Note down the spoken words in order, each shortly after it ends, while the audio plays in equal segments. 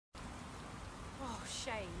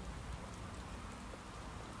shame.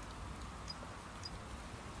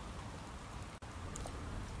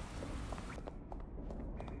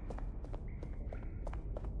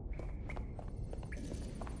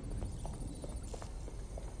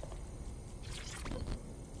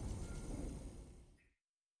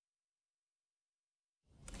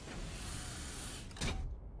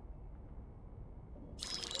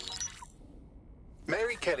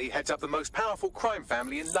 Mary Kelley heads up the most powerful crime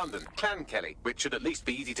family in London, Clan Kelley, which should at least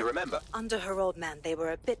be easy to remember. Under her old man, they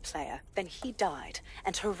were a bit player. Then he died,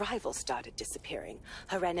 and her rivals started disappearing.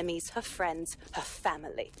 Her enemies, her friends, her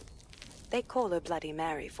family. They call her Bloody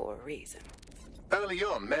Mary for a reason. Early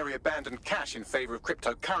on, Mary abandoned cash in favor of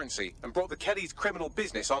cryptocurrency and brought the Kellys' criminal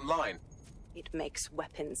business online. It makes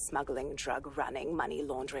weapons smuggling, drug running, money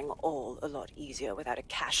laundering all a lot easier without a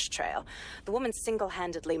cash trail. The woman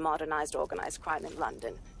single-handedly modernized organized crime in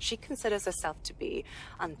London. She considers herself to be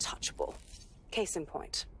untouchable. Case in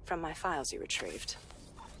point, from my files you retrieved.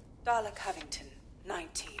 Darla Covington,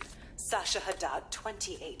 19. Sasha Haddad,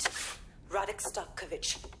 28. Radek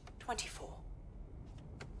Stokovich, 24.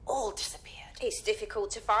 All disappeared. It's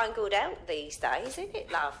difficult to find good help these days, isn't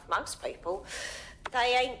it, love? Most people,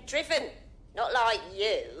 they ain't driven. Not like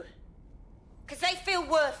you. Because they feel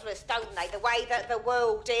worthless, don't they? The way that the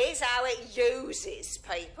world is, how it uses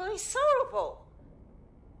people. It's horrible.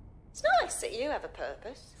 It's nice that you have a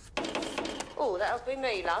purpose. Oh, that'll be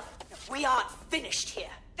me, love. We aren't finished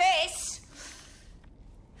here. This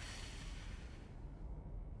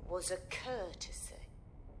was a courtesy.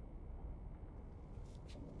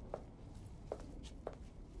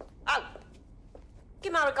 Oh.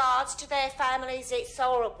 Give my regards to their families. It's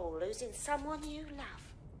horrible losing someone you love.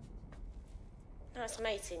 Nice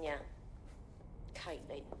meeting you,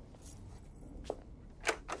 Caitlin.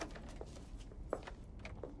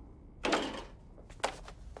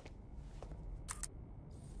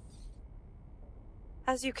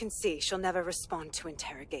 As you can see, she'll never respond to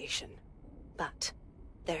interrogation. But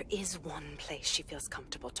there is one place she feels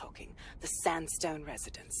comfortable talking. The Sandstone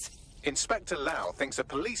residence. Inspector Lau thinks a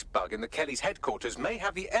police bug in the Kellys' headquarters may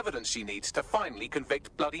have the evidence she needs to finally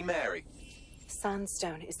convict Bloody Mary.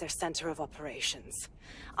 Sandstone is their center of operations.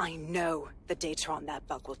 I know the data on that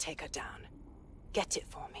bug will take her down. Get it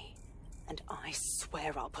for me, and I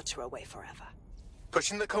swear I'll put her away forever.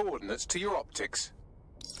 Pushing the coordinates to your optics.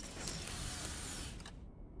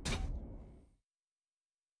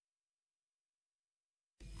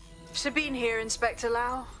 Sabine here, Inspector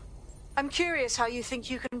Lau. I'm curious how you think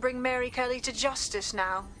you can bring Mary Kelley to justice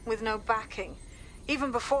now, with no backing.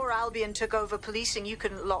 Even before Albion took over policing, you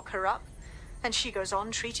couldn't lock her up. And she goes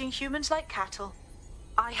on treating humans like cattle.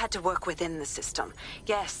 I had to work within the system.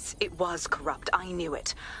 Yes, it was corrupt. I knew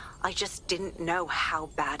it. I just didn't know how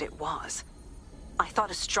bad it was. I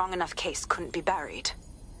thought a strong enough case couldn't be buried.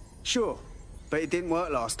 Sure, but it didn't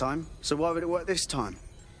work last time, so why would it work this time?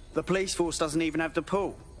 The police force doesn't even have the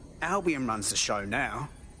pull. Albion runs the show now.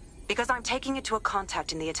 Because I'm taking it to a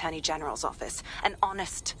contact in the Attorney General's office, an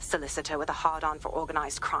honest solicitor with a hard-on for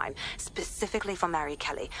organized crime, specifically for Mary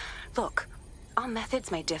Kelley. Look, our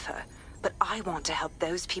methods may differ, but I want to help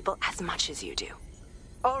those people as much as you do.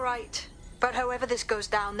 All right, but however this goes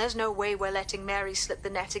down, there's no way we're letting Mary slip the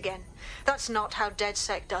net again. That's not how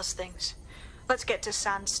DedSec does things. Let's get to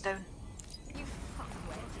Sandstone. You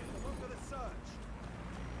fuckwit.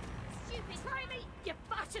 Stupid Riley, you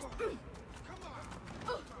bastard! You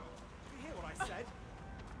hear what I said?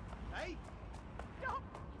 Hey? Stop!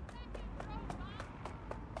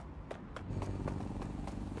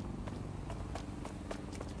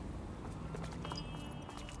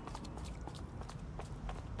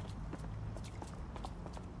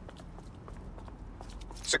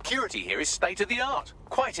 Security here is state-of-the-art,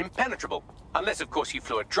 quite impenetrable. Unless, of course, you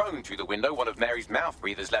flew a drone through the window one of Mary's mouth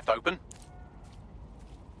breathers left open.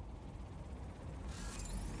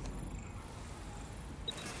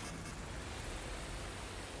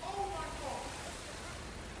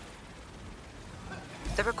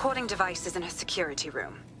 The recording device is in her security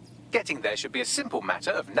room. Getting there should be a simple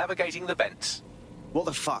matter of navigating the vents. What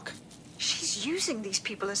the fuck? She's using these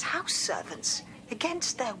people as house servants,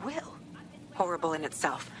 against their will. Horrible in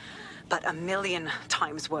itself, but a million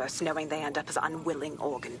times worse knowing they end up as unwilling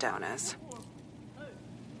organ donors.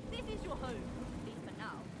 This is your home, at least for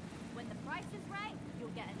now. When the price is right, you'll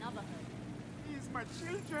get another home. These my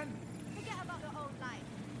children. Forget about your old life.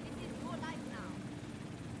 This is your life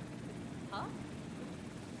now. Huh?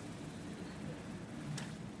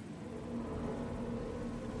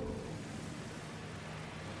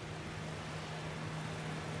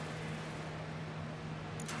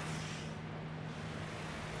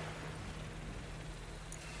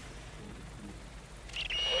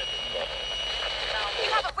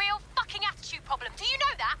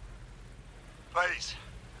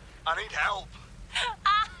 need help.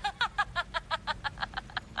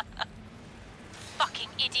 Fucking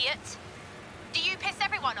idiot. Do you piss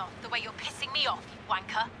everyone off the way you're pissing me off, you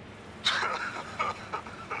wanker?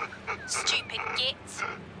 Stupid git.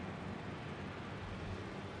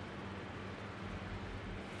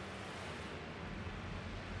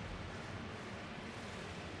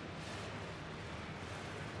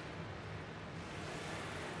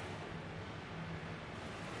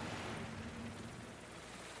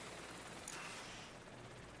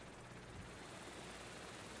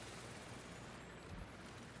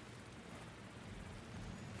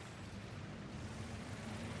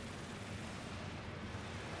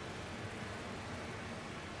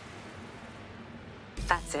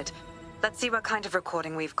 That's it. Let's see what kind of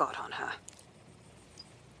recording we've got on her.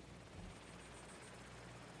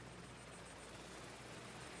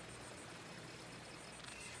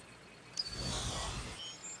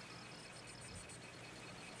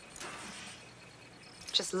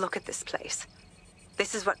 Just look at this place.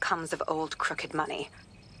 This is what comes of old crooked money.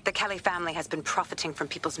 The Kelley family has been profiting from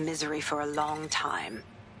people's misery for a long time.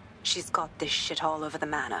 She's got this shit all over the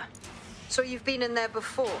manor. So you've been in there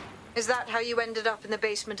before? Is that how you ended up in the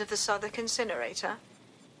basement of the Southwark incinerator?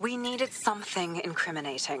 We needed something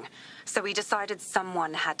incriminating, so we decided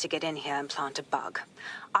someone had to get in here and plant a bug.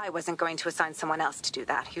 I wasn't going to assign someone else to do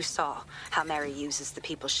that. You saw how Mary uses the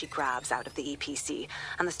people she grabs out of the EPC,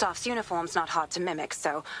 and the staff's uniform's not hard to mimic,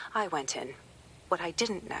 so I went in. What I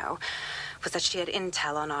didn't know was that she had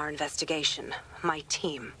intel on our investigation, my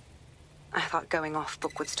team. I thought going off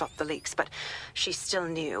book would stop the leaks, but she still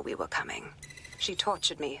knew we were coming. She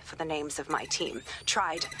tortured me for the names of my team,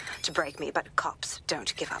 tried to break me, but cops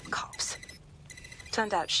don't give up cops.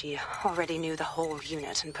 Turned out she already knew the whole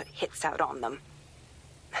unit and put hits out on them.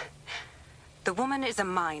 The woman is a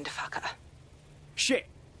mind-fucker. Shit.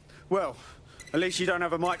 Well, at least you don't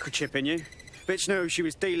have a microchip in you. Bitch knew who she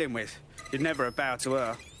was dealing with. You'd never bow to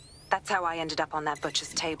her. That's how I ended up on that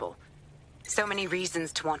butcher's table. So many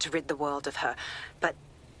reasons to want to rid the world of her, but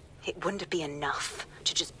it wouldn't be enough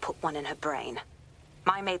to just put one in her brain.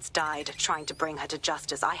 My mates died trying to bring her to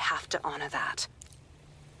justice. I have to honor that.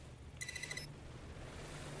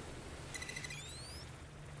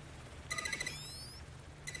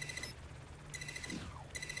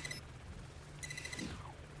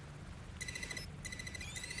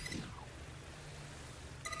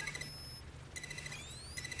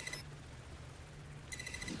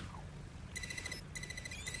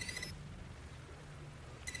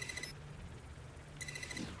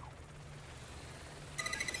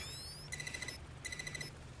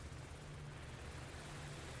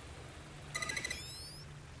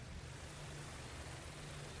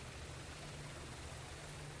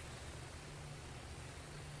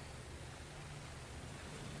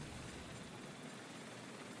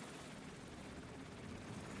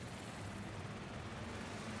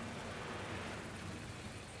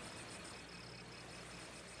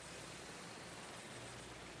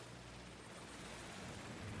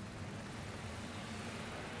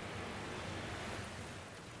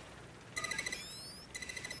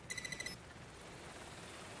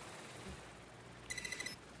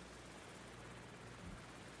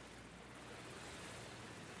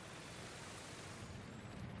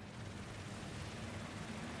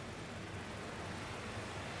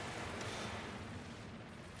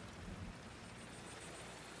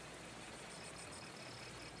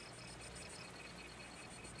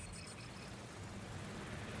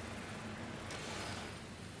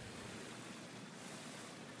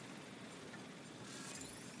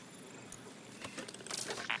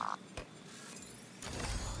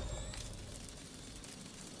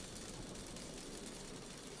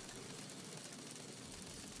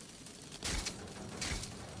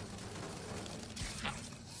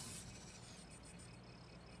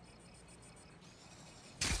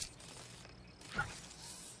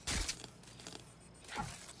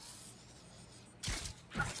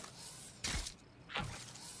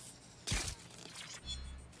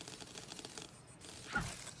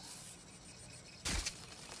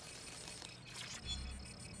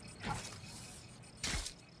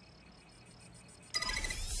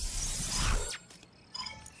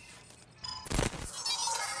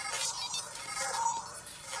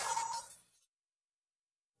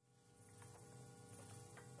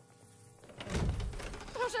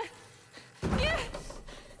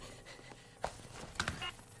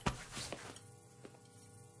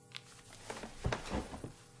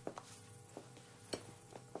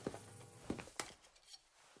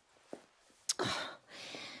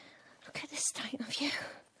 State of you.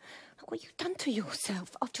 Look what you've done to yourself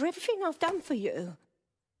after everything I've done for you.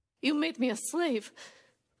 You made me a slave.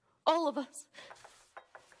 All of us.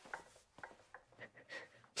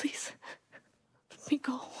 Please, let me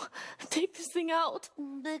go. Take this thing out.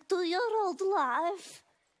 Back to your old life.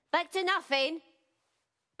 Back to nothing.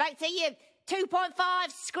 Back to you 2.5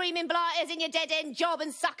 screaming blighters in your dead-end job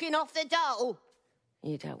and sucking off the dole.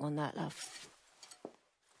 You don't want that, love.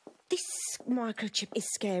 This microchip is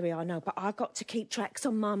scary, I know, but I've got to keep tracks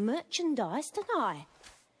on my merchandise, don't I?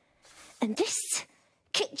 And this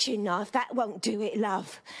kitchen knife, that won't do it,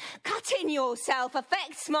 love. Cutting yourself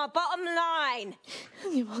affects my bottom line.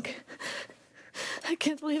 You won't. I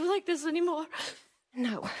can't live like this anymore.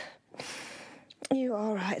 No. You're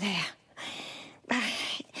all right there.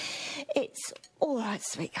 It's all right,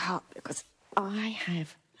 sweetheart, because I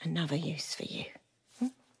have another use for you.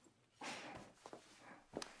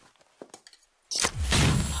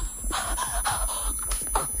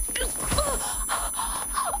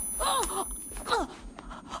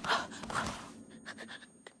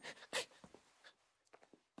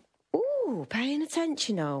 Ooh, paying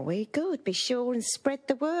attention, are we? Good. Be sure and spread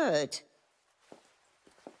the word.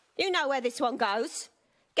 You know where this one goes.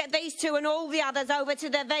 Get these two and all the others over to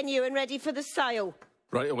their venue and ready for the sale.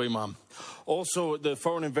 Right away, Mum. Also, the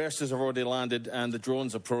foreign investors have already landed and the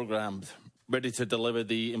drones are programmed, ready to deliver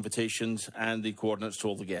the invitations and the coordinates to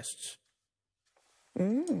all the guests.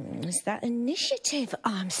 It's that initiative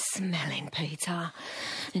I'm smelling, Peter.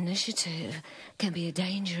 Initiative can be a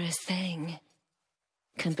dangerous thing.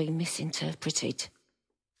 Can be misinterpreted.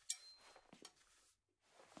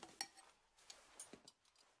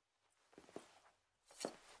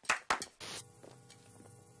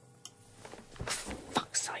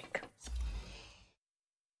 Fuck's sake.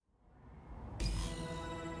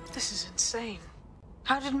 This is insane.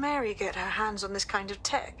 How did Mary get her hands on this kind of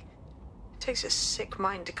tech? It takes a sick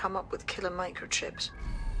mind to come up with killer microchips.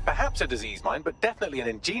 Perhaps a disease mind, but definitely an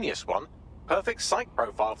ingenious one. Perfect psych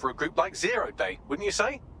profile for a group like Zero Day, wouldn't you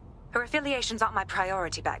say? Her affiliations aren't my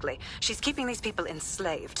priority, Bagley. She's keeping these people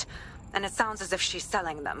enslaved. And it sounds as if she's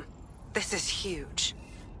selling them. This is huge.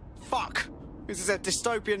 Fuck! This is a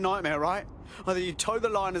dystopian nightmare, right? Either you toe the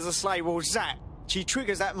line as a slave or zap. She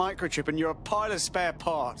triggers that microchip and you're a pile of spare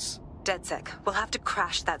parts. DedSec, we'll have to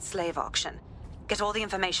crash that slave auction. Get all the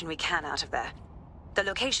information we can out of there. The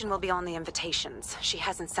location will be on the invitations. She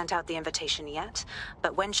hasn't sent out the invitation yet,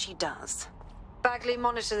 but when she does... Bagley,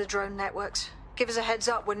 monitor the drone networks. Give us a heads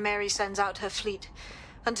up when Mary sends out her fleet.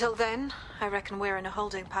 Until then, I reckon we're in a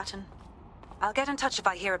holding pattern. I'll get in touch if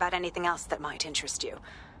I hear about anything else that might interest you.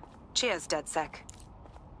 Cheers, DedSec.